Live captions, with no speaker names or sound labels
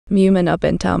Mumanna'a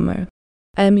bint ʿAmr.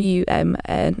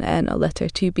 Mumnn, a letter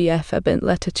 2bf, a bint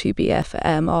letter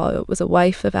 2bf, was a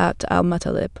wife of Abd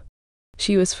al-Muttalib.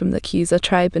 She was from the Khuza'a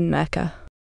tribe in Mecca.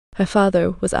 Her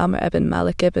father was Āmr ibn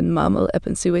Malik ibn Mu'mil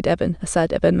ibn Suwayd ibn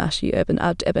Asad ibn Mashnu ibn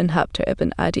Abd ibn Habtar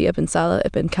ibn Adi ibn Salul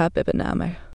ibn Ka'b ibn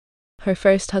ʿAmr. Her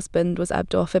first husband was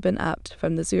Abd Awf ibn Abd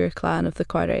from the Zuhra clan of the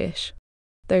Quraysh.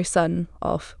 Their son,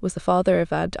 Awf, was the father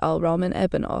of al-Rahman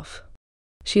ibn Awf.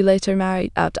 She later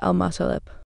married Abd al-Muttalib.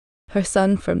 Her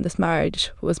son from this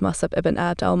marriage was Mus'ab ibn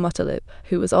Abd al-Muttalib,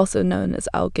 who was also known as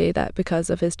al-Ghaydaq because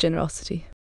of his generosity.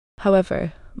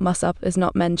 However, Mus'ab is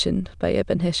not mentioned by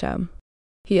Ibn Hisham.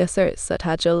 He asserts that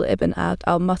Hajl ibn Abd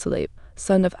al-Muttalib,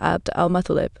 son of Abd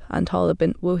al-Muttalib and Hala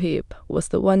bint Wuhayb, was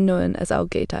the one known as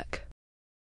al-Ghaydaq.